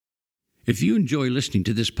If you enjoy listening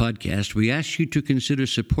to this podcast, we ask you to consider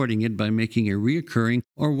supporting it by making a recurring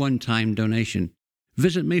or one-time donation.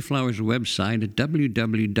 Visit Mayflower's website at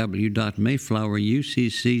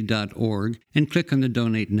www.mayflowerucc.org and click on the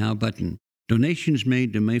Donate Now button. Donations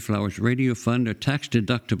made to Mayflower's Radio Fund are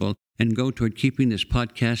tax-deductible and go toward keeping this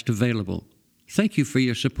podcast available. Thank you for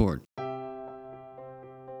your support.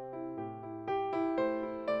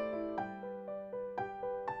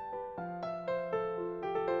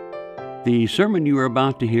 The sermon you are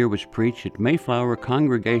about to hear was preached at Mayflower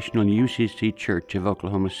Congregational UCC Church of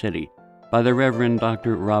Oklahoma City by the Reverend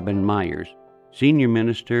Dr. Robin Myers, senior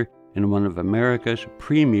minister in one of America's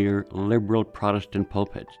premier liberal Protestant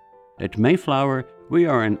pulpits. At Mayflower, we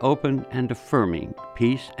are an open and affirming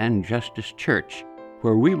peace and justice church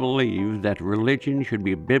where we believe that religion should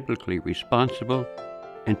be biblically responsible,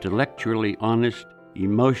 intellectually honest,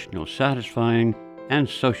 emotionally satisfying, and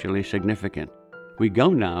socially significant. We go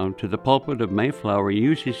now to the pulpit of Mayflower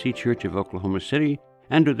UCC Church of Oklahoma City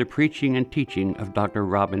and to the preaching and teaching of Dr.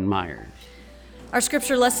 Robin Myers. Our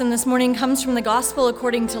scripture lesson this morning comes from the Gospel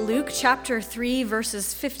according to Luke chapter 3,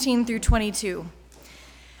 verses 15 through 22.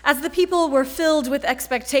 As the people were filled with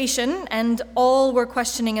expectation, and all were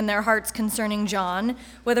questioning in their hearts concerning John,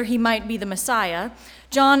 whether he might be the Messiah,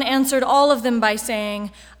 John answered all of them by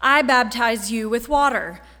saying, "I baptize you with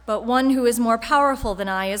water, but one who is more powerful than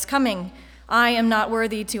I is coming. I am not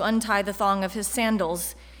worthy to untie the thong of his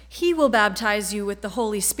sandals. He will baptize you with the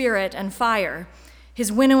Holy Spirit and fire.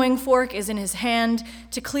 His winnowing fork is in his hand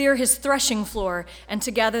to clear his threshing floor and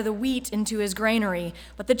to gather the wheat into his granary,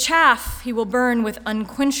 but the chaff he will burn with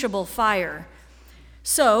unquenchable fire."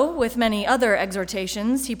 So, with many other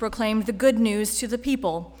exhortations, he proclaimed the good news to the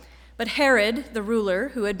people. But Herod, the ruler,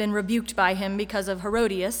 who had been rebuked by him because of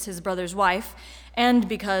Herodias, his brother's wife, and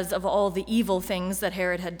because of all the evil things that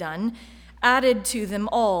Herod had done, added to them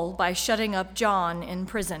all by shutting up John in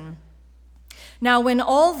prison. Now when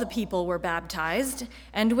all the people were baptized,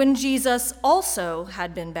 and when Jesus also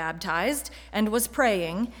had been baptized and was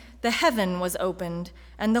praying, the heaven was opened,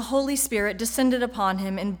 and the Holy Spirit descended upon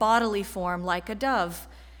him in bodily form like a dove.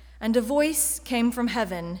 And a voice came from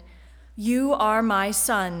heaven, "You are my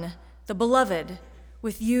Son, the Beloved.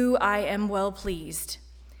 With you I am well pleased."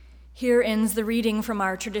 Here ends the reading from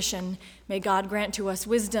our tradition. May God grant to us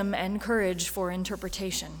wisdom and courage for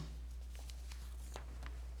interpretation.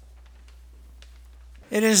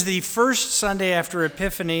 It is the first Sunday after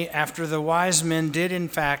Epiphany, after the wise men did in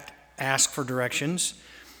fact ask for directions,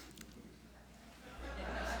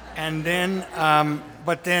 and then,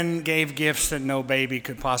 but then gave gifts that no baby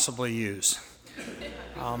could possibly use.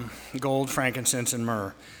 Gold, frankincense, and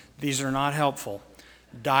myrrh. These are not helpful.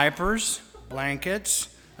 Diapers, blankets,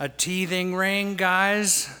 a teething ring,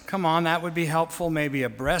 guys. Come on, that would be helpful. Maybe a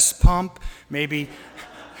breast pump, maybe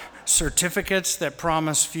certificates that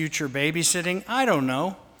promise future babysitting. I don't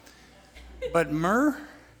know. But myrrh?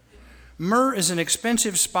 Myrrh is an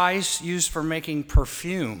expensive spice used for making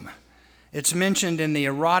perfume. It's mentioned in the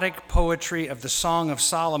erotic poetry of the Song of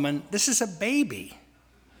Solomon. This is a baby.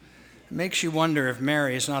 It makes you wonder if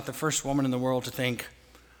Mary is not the first woman in the world to think,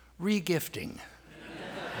 regifting.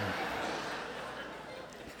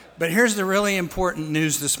 But here's the really important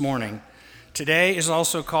news this morning. Today is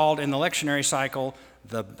also called in the lectionary cycle,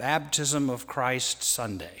 the Baptism of Christ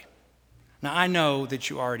Sunday. Now, I know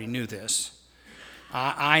that you already knew this.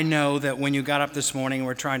 I know that when you got up this morning,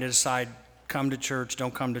 we're trying to decide, come to church,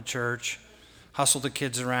 don't come to church, hustle the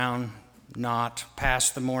kids around, not,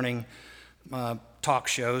 pass the morning talk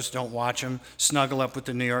shows, don't watch them, snuggle up with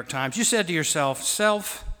the New York Times. You said to yourself,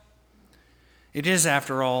 "Self, it is,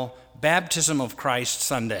 after all, Baptism of Christ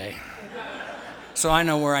Sunday, so I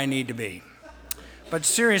know where I need to be." But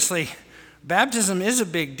seriously, baptism is a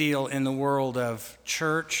big deal in the world of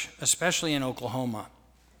church, especially in Oklahoma.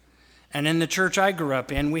 And in the church I grew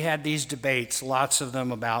up in, we had these debates, lots of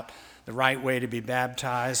them, about the right way to be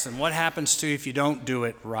baptized and what happens to you if you don't do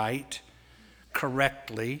it right,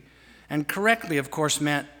 correctly. And correctly, of course,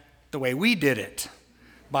 meant the way we did it,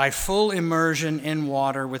 by full immersion in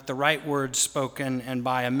water with the right words spoken, and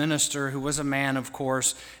by a minister who was a man, of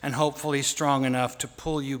course, and hopefully strong enough to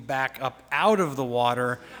pull you back up out of the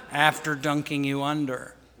water after dunking you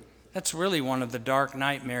under. That's really one of the dark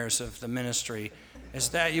nightmares of the ministry, is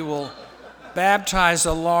that you will baptize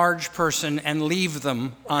a large person and leave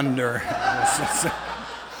them under.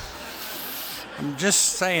 I'm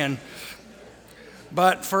just saying.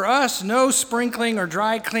 But for us, no sprinkling or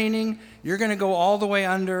dry cleaning. You're going to go all the way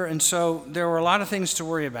under, and so there were a lot of things to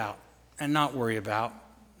worry about and not worry about,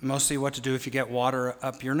 mostly what to do if you get water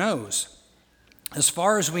up your nose. As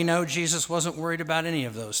far as we know, Jesus wasn't worried about any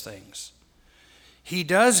of those things. He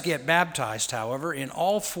does get baptized, however, in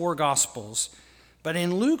all four Gospels, but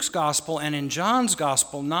in Luke's Gospel and in John's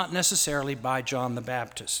Gospel, not necessarily by John the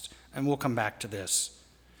Baptist. And we'll come back to this.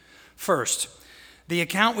 First, the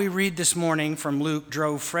account we read this morning from Luke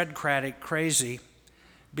drove Fred Craddock crazy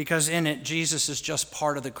because in it, Jesus is just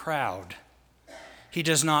part of the crowd. He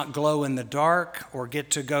does not glow in the dark or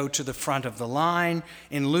get to go to the front of the line.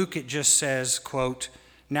 In Luke, it just says, quote,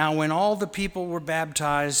 "Now when all the people were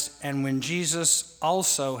baptized and when Jesus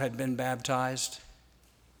also had been baptized."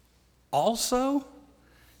 Also?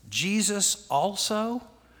 Jesus also?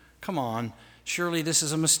 Come on, surely this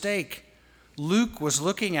is a mistake. Luke was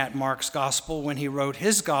looking at Mark's gospel when he wrote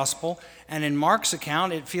his gospel, and in Mark's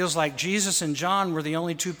account, it feels like Jesus and John were the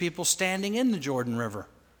only two people standing in the Jordan River.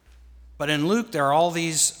 But in Luke, there are all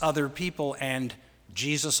these other people and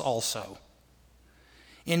Jesus also.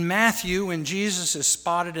 In Matthew, when Jesus is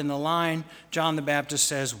spotted in the line, John the Baptist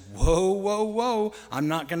says, "Whoa, whoa, whoa, I'm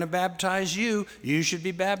not going to baptize you. You should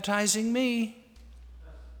be baptizing me."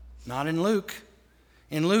 Not in Luke.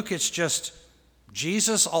 In Luke, it's just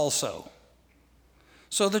Jesus also.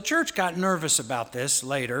 So the church got nervous about this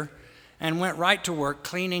later and went right to work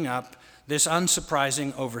cleaning up this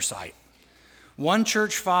unsurprising oversight. One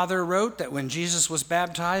church father wrote that when Jesus was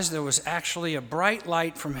baptized, there was actually a bright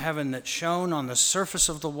light from heaven that shone on the surface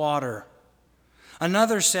of the water.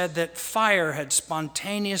 Another said that fire had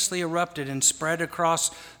spontaneously erupted and spread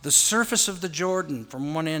across the surface of the Jordan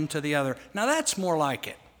from one end to the other. Now that's more like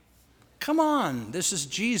it. Come on, this is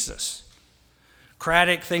Jesus.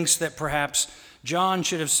 Craddock thinks that perhaps John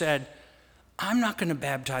should have said, "I'm not going to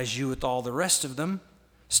baptize you with all the rest of them.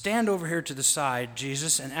 Stand over here to the side,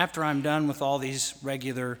 Jesus, and after I'm done with all these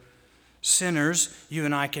regular sinners, you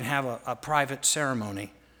and I can have a private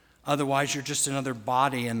ceremony. Otherwise, you're just another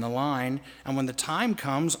body in the line, and when the time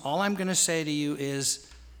comes, all I'm going to say to you is,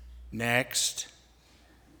 next."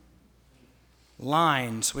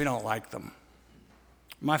 Lines, we don't like them.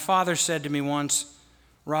 My father said to me once,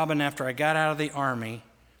 "Robin, after I got out of the Army,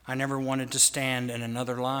 I never wanted to stand in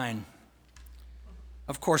another line."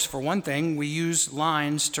 Of course, for one thing, we use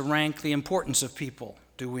lines to rank the importance of people,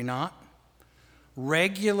 do we not?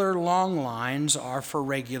 Regular long lines are for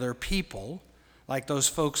regular people, like those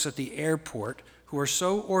folks at the airport who are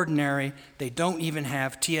so ordinary they don't even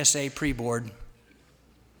have TSA pre-board.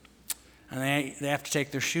 And they have to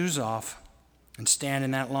take their shoes off and stand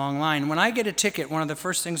in that long line. When I get a ticket, one of the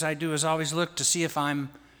first things I do is always look to see if I'm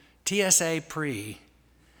TSA pre.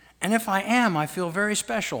 And if I am, I feel very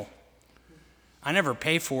special. I never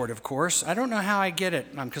pay for it, of course. I don't know how I get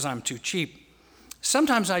it because I'm too cheap.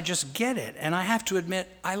 Sometimes I just get it, and I have to admit,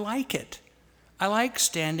 I like it. I like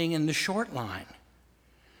standing in the short line.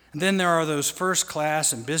 And then there are those first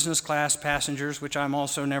class and business class passengers, which I'm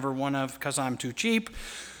also never one of because I'm too cheap,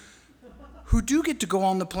 who do get to go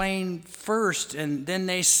on the plane first, and then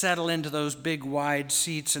they settle into those big wide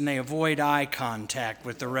seats and they avoid eye contact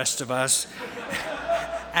with the rest of us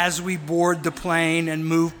as we board the plane and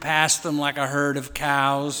move past them like a herd of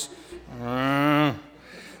cows.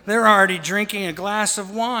 They're already drinking a glass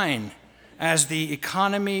of wine as the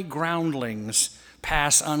economy groundlings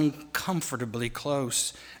pass uncomfortably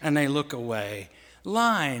close and they look away.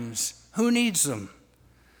 Lines, who needs them?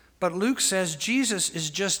 But Luke says Jesus is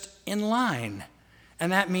just in line.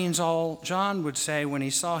 And that means all John would say when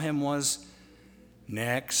he saw him was,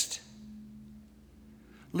 next.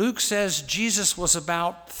 Luke says Jesus was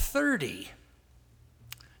about 30.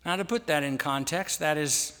 Now, to put that in context, that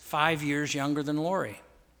is 5 years younger than Lori.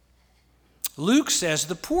 Luke says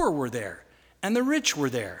the poor were there and the rich were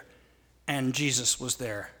there and Jesus was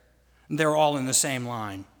there. They're all in the same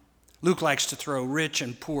line. Luke likes to throw rich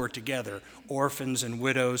and poor together, orphans and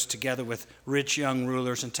widows together with rich young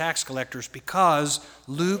rulers and tax collectors, because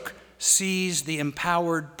Luke sees the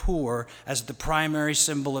empowered poor as the primary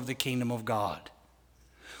symbol of the kingdom of God.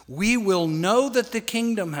 We will know that the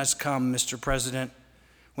kingdom has come, Mr. President,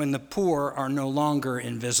 when the poor are no longer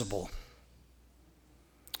invisible.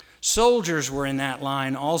 Soldiers were in that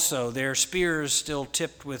line also, their spears still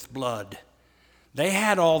tipped with blood. They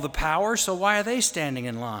had all the power, so why are they standing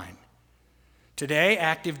in line? Today,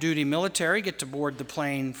 active duty military get to board the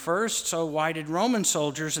plane first, so why did Roman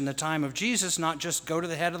soldiers in the time of Jesus not just go to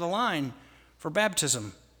the head of the line for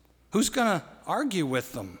baptism? Who's going to argue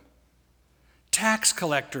with them? Tax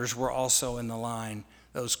collectors were also in the line,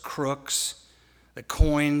 those crooks, the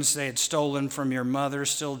coins they had stolen from your mother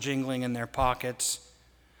still jingling in their pockets.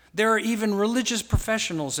 There are even religious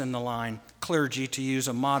professionals in the line, clergy to use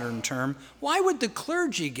a modern term. Why would the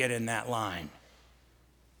clergy get in that line?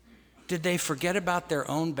 Did they forget about their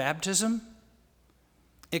own baptism?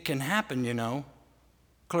 It can happen, you know.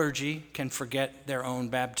 clergy can forget their own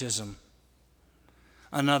baptism.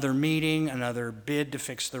 Another meeting, another bid to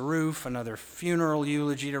fix the roof, another funeral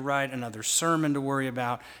eulogy to write, another sermon to worry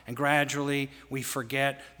about, and gradually we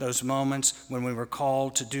forget those moments when we were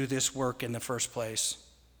called to do this work in the first place.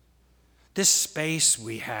 This space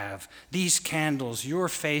we have, these candles, your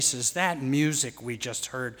faces, that music we just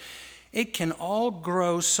heard, it can all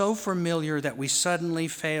grow so familiar that we suddenly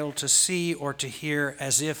fail to see or to hear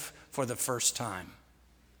as if for the first time.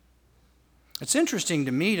 It's interesting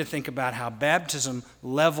to me to think about how baptism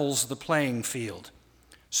levels the playing field.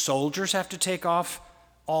 Soldiers have to take off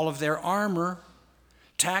all of their armor.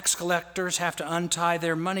 Tax collectors have to untie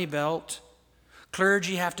their money belt.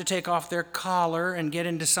 Clergy have to take off their collar and get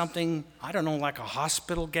into something, I don't know, like a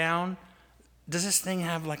hospital gown. Does this thing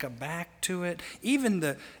have like a back to it? Even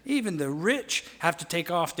the rich have to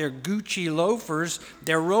take off their Gucci loafers,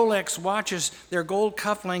 their Rolex watches, their gold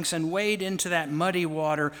cufflinks, and wade into that muddy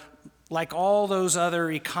water like all those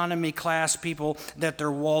other economy class people that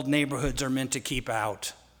their walled neighborhoods are meant to keep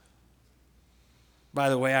out. By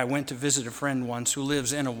the way, I went to visit a friend once who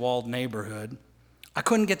lives in a walled neighborhood. I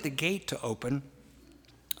couldn't get the gate to open.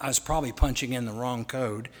 I was probably punching in the wrong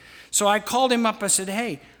code. So I called him up. I said,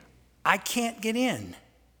 "Hey, I can't get in."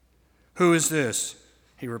 "Who is this?"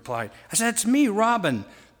 he replied. I said, "It's me, Robin,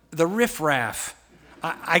 the riffraff.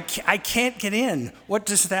 I can't get in. What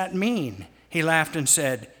does that mean?" He laughed and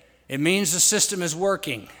said, "It means the system is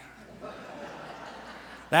working.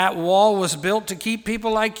 That wall was built to keep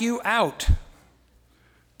people like you out."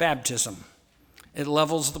 Baptism. It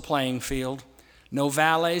levels the playing field. No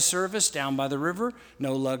valet service down by the river,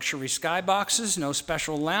 no luxury skyboxes, no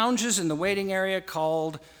special lounges in the waiting area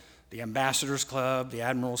called the Ambassadors Club, the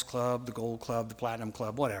Admirals Club, the Gold Club, the Platinum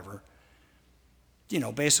Club, whatever.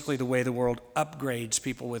 Basically the way the world upgrades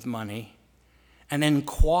people with money. And then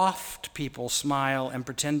coiffed people smile and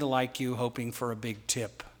pretend to like you, hoping for a big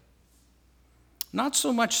tip. Not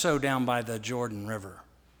so much so down by the Jordan River.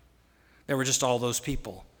 There were just all those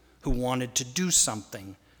people who wanted to do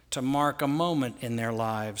something, to mark a moment in their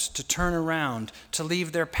lives, to turn around, to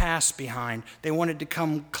leave their past behind. They wanted to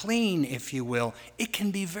come clean, if you will. It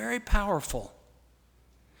can be very powerful.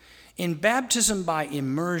 In baptism by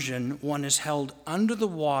immersion, one is held under the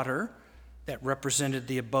water that represented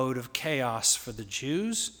the abode of chaos for the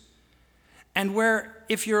Jews, and where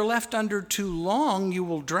if you're left under too long, you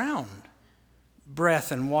will drown,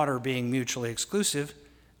 breath and water being mutually exclusive,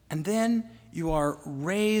 and then you are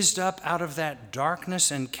raised up out of that darkness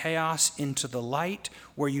and chaos into the light,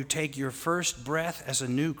 where you take your first breath as a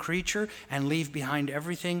new creature and leave behind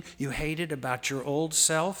everything you hated about your old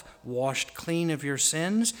self, washed clean of your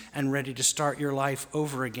sins and ready to start your life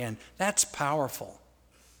over again. That's powerful.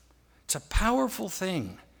 It's a powerful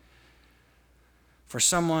thing for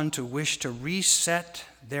someone to wish to reset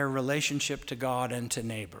their relationship to God and to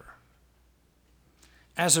neighbor.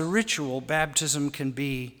 As a ritual, baptism can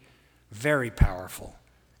be very powerful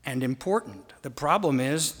and important. The problem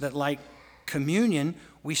is that, like communion,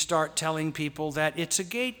 we start telling people that it's a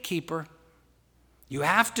gatekeeper. You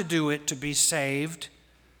have to do it to be saved.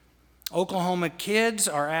 Oklahoma kids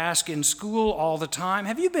are asked in school all the time,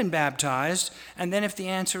 "Have you been baptized?" And then if the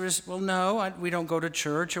answer is, "Well, no, we don't go to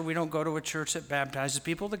church," or "We don't go to a church that baptizes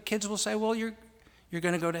people," the kids will say, "Well, you're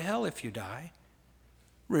going to go to hell if you die."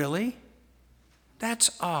 Really? That's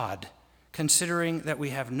odd, considering that we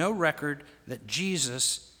have no record that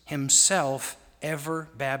Jesus himself ever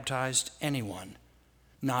baptized anyone,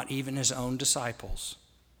 not even his own disciples.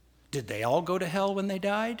 Did they all go to hell when they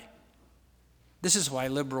died? This is why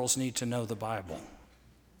liberals need to know the Bible.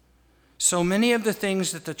 So many of the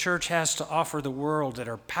things that the church has to offer the world that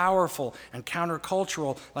are powerful and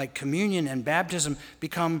countercultural, like communion and baptism,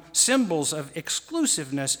 become symbols of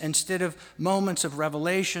exclusiveness instead of moments of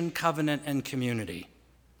revelation, covenant, and community.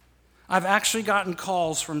 I've actually gotten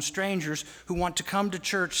calls from strangers who want to come to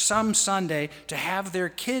church some Sunday to have their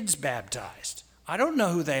kids baptized. I don't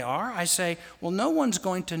know who they are. I say, "Well, no one's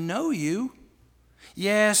going to know you."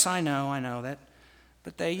 "Yes, I know that."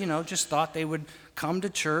 But they, just thought they would come to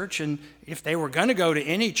church, and if they were going to go to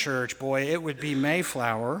any church, boy, it would be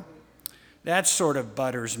Mayflower. That sort of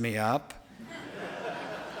butters me up.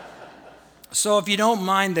 "So if you don't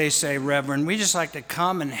mind," they say, "Reverend, we just like to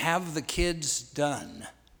come and have the kids done."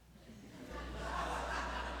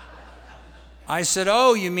 I said,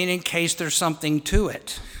 "Oh, you mean in case there's something to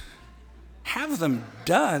it?" Have them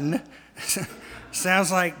done?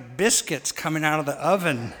 Sounds like biscuits coming out of the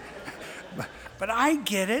oven. But I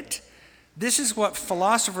get it. This is what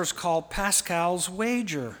philosophers call Pascal's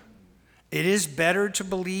wager. It is better to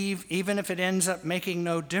believe, even if it ends up making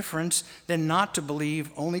no difference, than not to believe,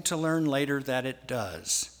 only to learn later that it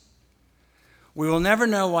does. We will never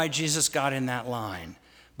know why Jesus got in that line,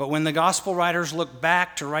 but when the gospel writers look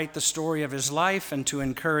back to write the story of his life and to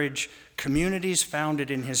encourage communities founded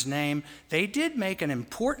in his name, they did make an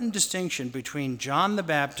important distinction between John the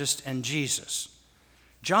Baptist and Jesus.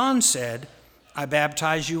 John said, "I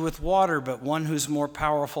baptize you with water, but one who's more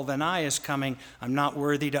powerful than I is coming. I'm not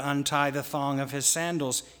worthy to untie the thong of his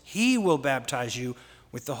sandals. He will baptize you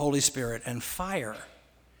with the Holy Spirit and fire.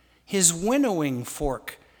 His winnowing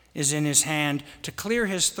fork is in his hand to clear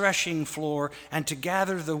his threshing floor and to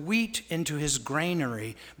gather the wheat into his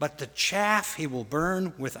granary, but the chaff he will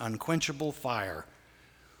burn with unquenchable fire."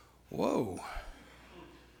 Whoa.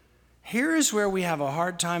 Here is where we have a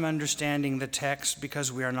hard time understanding the text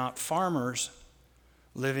because we are not farmers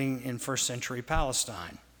living in first century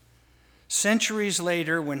Palestine. Centuries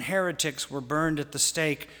later, when heretics were burned at the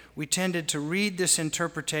stake, we tended to read this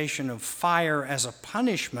interpretation of fire as a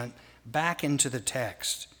punishment back into the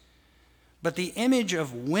text. But the image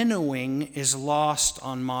of winnowing is lost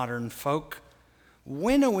on modern folk.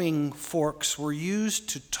 Winnowing forks were used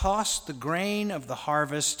to toss the grain of the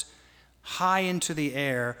harvest high into the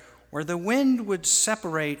air, where the wind would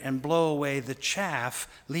separate and blow away the chaff,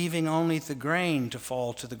 leaving only the grain to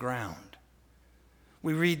fall to the ground.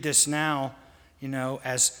 We read this now,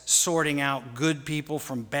 as sorting out good people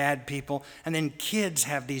from bad people, and then kids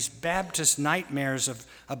have these Baptist nightmares of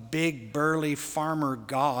a big, burly farmer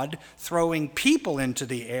god throwing people into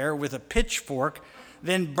the air with a pitchfork,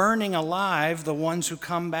 then burning alive the ones who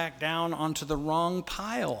come back down onto the wrong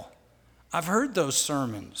pile. I've heard those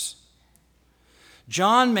sermons.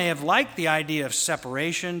 John may have liked the idea of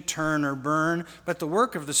separation, turn or burn, but the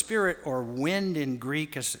work of the Spirit, or wind in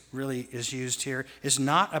Greek as it really is used here, is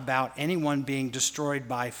not about anyone being destroyed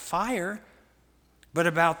by fire, but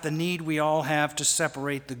about the need we all have to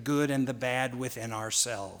separate the good and the bad within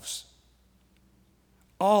ourselves.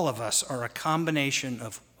 All of us are a combination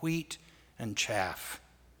of wheat and chaff.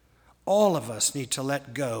 All of us need to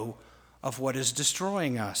let go of what is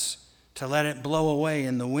destroying us, to let it blow away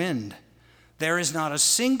in the wind. There is not a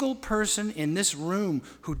single person in this room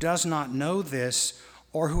who does not know this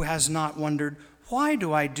or who has not wondered, why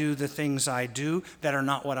do I do the things I do that are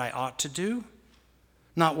not what I ought to do?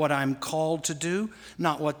 Not what I'm called to do?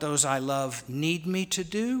 Not what those I love need me to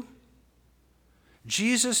do?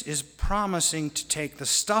 Jesus is promising to take the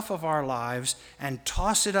stuff of our lives and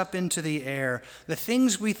toss it up into the air, the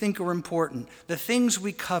things we think are important, the things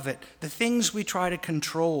we covet, the things we try to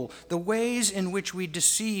control, the ways in which we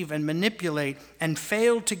deceive and manipulate and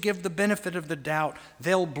fail to give the benefit of the doubt.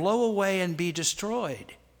 They'll blow away and be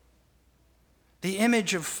destroyed. The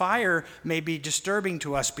image of fire may be disturbing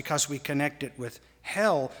to us because we connect it with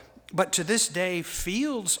hell, but to this day,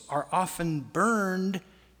 fields are often burned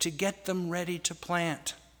to get them ready to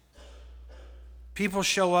plant. People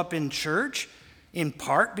show up in church in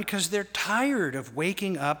part because they're tired of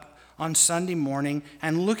waking up on Sunday morning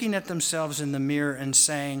and looking at themselves in the mirror and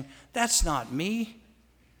saying, "That's not me.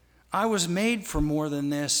 I was made for more than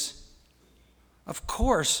this." Of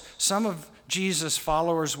course, some of Jesus'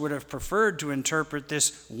 followers would have preferred to interpret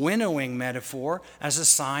this winnowing metaphor as a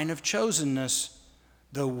sign of chosenness.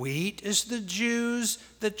 The wheat is the Jews,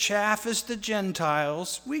 the chaff is the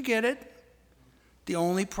Gentiles. We get it. The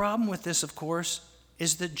only problem with this, of course,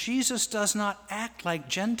 is that Jesus does not act like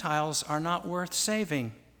Gentiles are not worth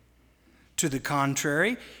saving. To the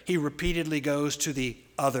contrary, he repeatedly goes to the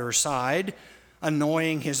other side,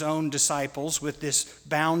 annoying his own disciples with this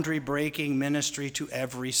boundary-breaking ministry to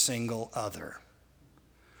every single other.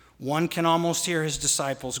 One can almost hear his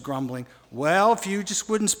disciples grumbling, "Well, if you just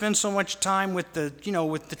wouldn't spend so much time with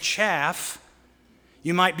the chaff,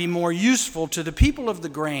 you might be more useful to the people of the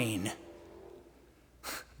grain,"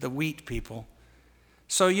 the wheat people.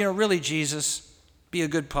 So, really, Jesus, be a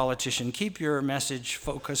good politician. Keep your message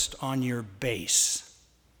focused on your base.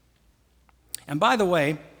 And by the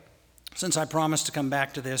way, since I promised to come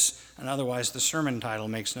back to this, and otherwise the sermon title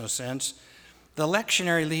makes no sense, the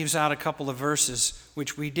lectionary leaves out a couple of verses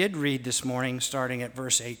which we did read this morning, starting at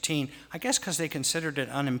verse 18, I guess because they considered it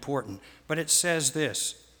unimportant. But it says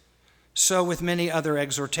this: "So with many other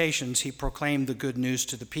exhortations he proclaimed the good news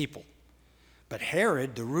to the people. But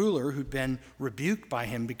Herod, the ruler, who'd been rebuked by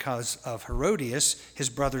him because of Herodias, his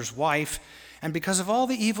brother's wife, and because of all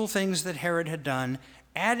the evil things that Herod had done,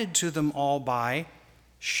 added to them all by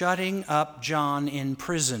shutting up John in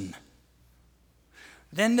prison."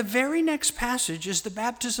 Then the very next passage is the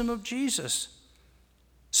baptism of Jesus,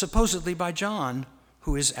 supposedly by John,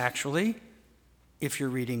 who is actually, if you're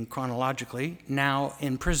reading chronologically, now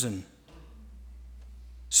in prison.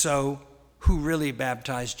 So, who really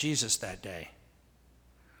baptized Jesus that day?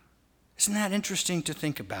 Isn't that interesting to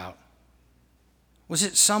think about? Was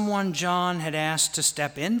it someone John had asked to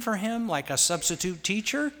step in for him, like a substitute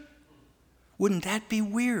teacher? Wouldn't that be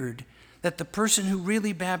weird, that the person who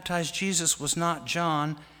really baptized Jesus was not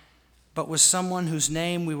John, but was someone whose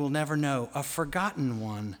name we will never know, a forgotten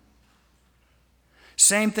one?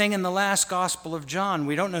 Same thing in the last Gospel of John.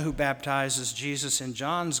 We don't know who baptizes Jesus in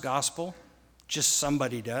John's Gospel. Just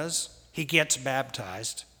somebody does. He gets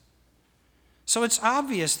baptized. So it's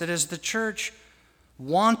obvious that as the church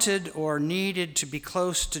wanted or needed to be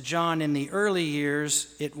close to John in the early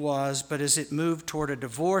years, it was, but as it moved toward a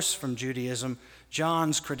divorce from Judaism,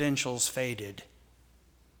 John's credentials faded.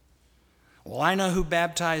 Well, I know who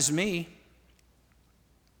baptized me.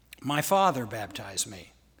 My father baptized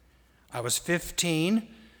me. I was 15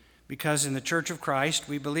 because in the Church of Christ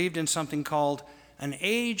we believed in something called an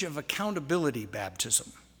age of accountability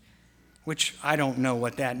baptism, which I don't know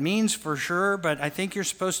what that means for sure, but I think you're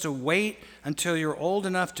supposed to wait until you're old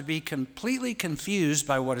enough to be completely confused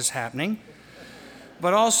by what is happening,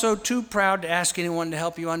 but also too proud to ask anyone to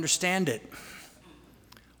help you understand it.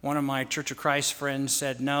 One of my Church of Christ friends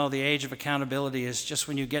said, no, the age of accountability is just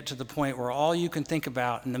when you get to the point where all you can think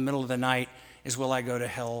about in the middle of the night is, will I go to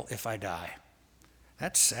hell if I die?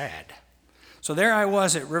 That's sad. So there I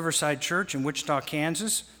was at Riverside Church in Wichita,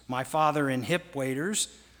 Kansas, my father in hip waders.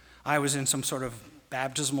 I was in some sort of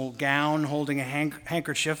baptismal gown holding a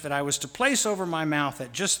handkerchief that I was to place over my mouth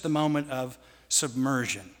at just the moment of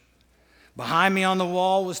submersion. Behind me on the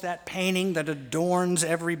wall was that painting that adorns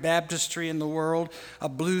every baptistry in the world, a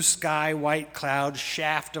blue sky, white cloud,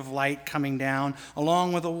 shaft of light coming down,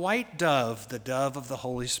 along with a white dove, the dove of the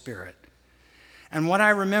Holy Spirit. And what I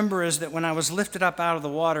remember is that when I was lifted up out of the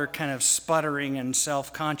water, kind of sputtering and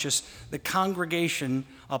self-conscious, the congregation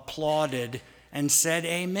applauded and said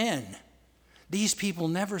amen. These people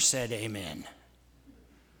never said amen.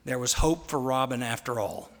 There was hope for Robin after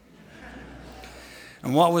all.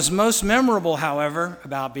 And what was most memorable, however,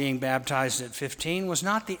 about being baptized at 15 was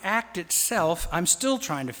not the act itself. I'm still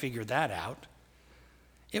trying to figure that out.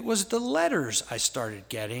 It was the letters I started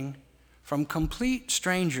getting from complete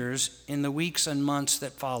strangers in the weeks and months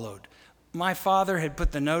that followed. My father had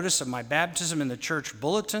put the notice of my baptism in the church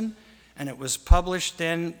bulletin, and it was published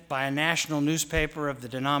then by a national newspaper of the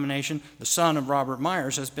denomination. The son of Robert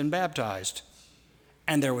Myers has been baptized.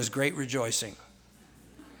 And there was great rejoicing.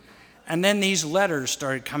 And then these letters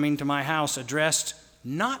started coming to my house, addressed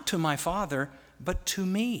not to my father, but to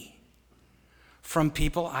me, from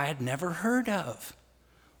people I had never heard of,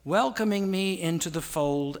 welcoming me into the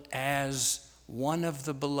fold as one of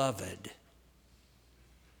the beloved.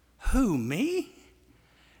 Who, me?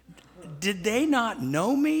 Did they not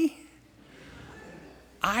know me?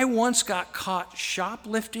 I once got caught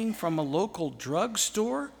shoplifting from a local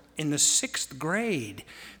drugstore in the 6th grade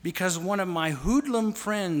because one of my hoodlum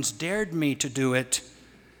friends dared me to do it.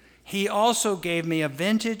 He also gave me a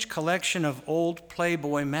vintage collection of old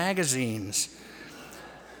Playboy magazines,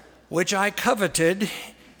 which I coveted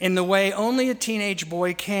in the way only a teenage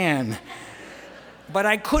boy can. But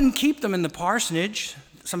I couldn't keep them in the parsonage.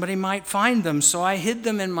 Somebody might find them, so I hid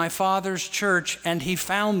them in my father's church, and he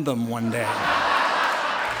found them one day.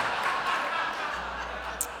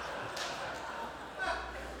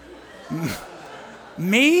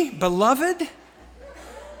 Me, beloved?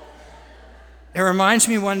 It reminds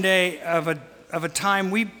me one day of a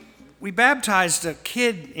time we baptized a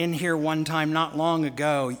kid in here one time not long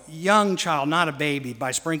ago, young child, not a baby,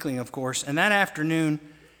 by sprinkling, of course. And that afternoon,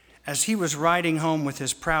 as he was riding home with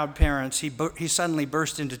his proud parents, he suddenly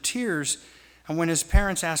burst into tears. And when his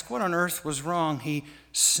parents asked what on earth was wrong, he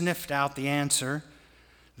sniffed out the answer.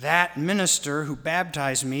 That minister who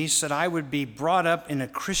baptized me said I would be brought up in a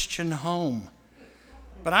Christian home.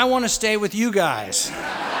 But I want to stay with you guys.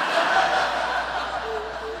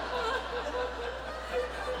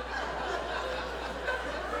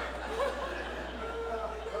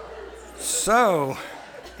 So,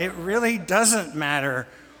 it really doesn't matter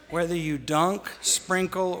whether you dunk,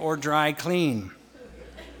 sprinkle, or dry clean.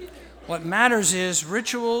 What matters is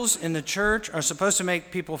rituals in the church are supposed to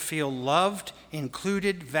make people feel loved,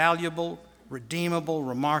 included, valuable, redeemable,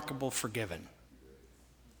 remarkable, forgiven.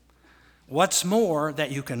 What's more,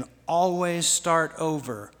 that you can always start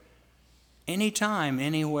over, anytime,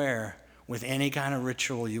 anywhere, with any kind of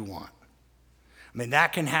ritual you want. I mean,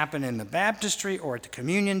 that can happen in the baptistry or at the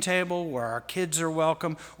communion table where our kids are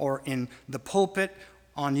welcome, or in the pulpit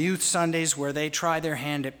on youth Sundays where they try their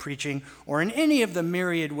hand at preaching, or in any of the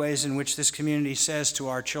myriad ways in which this community says to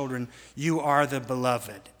our children, you are the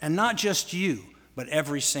beloved. And not just you, but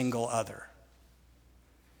every single other.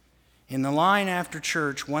 In the line after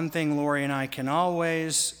church, one thing Lori and I can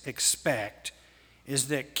always expect is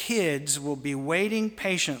that kids will be waiting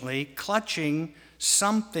patiently, clutching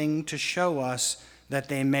something to show us that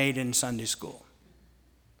they made in Sunday school.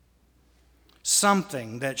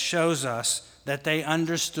 Something that shows us that they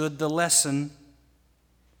understood the lesson,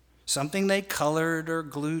 something they colored or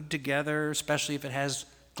glued together, especially if it has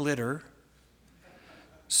glitter,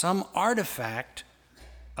 some artifact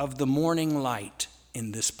of the morning light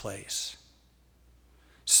in this place.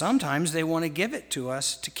 Sometimes they want to give it to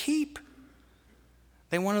us to keep.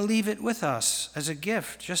 They want to leave it with us as a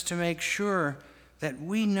gift just to make sure that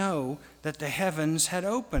we know that the heavens had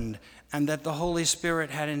opened and that the Holy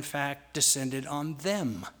Spirit had in fact descended on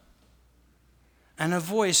them. And a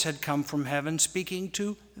voice had come from heaven speaking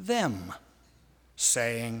to them,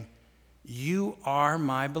 saying, "You are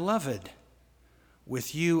my beloved.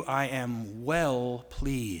 With you I am well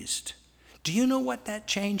pleased." Do you know what that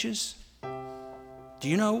changes? Do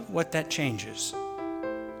you know what that changes?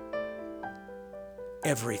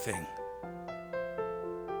 Everything.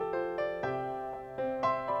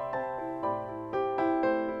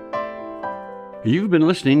 You've been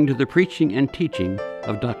listening to the preaching and teaching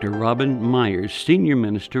of Dr. Robin Myers, Senior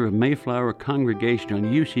Minister of Mayflower Congregational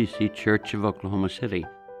UCC Church of Oklahoma City.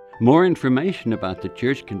 More information about the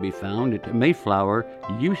church can be found at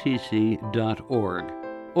mayflowerucc.org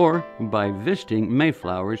or by visiting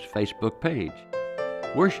Mayflower's Facebook page.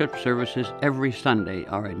 Worship services every Sunday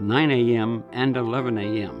are at 9 a.m. and 11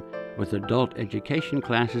 a.m., with adult education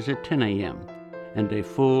classes at 10 a.m., and a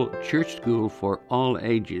full church school for all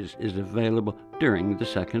ages is available during the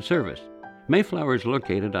second service. Mayflower is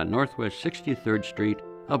located on Northwest 63rd Street,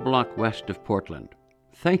 a block west of Portland.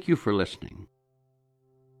 Thank you for listening.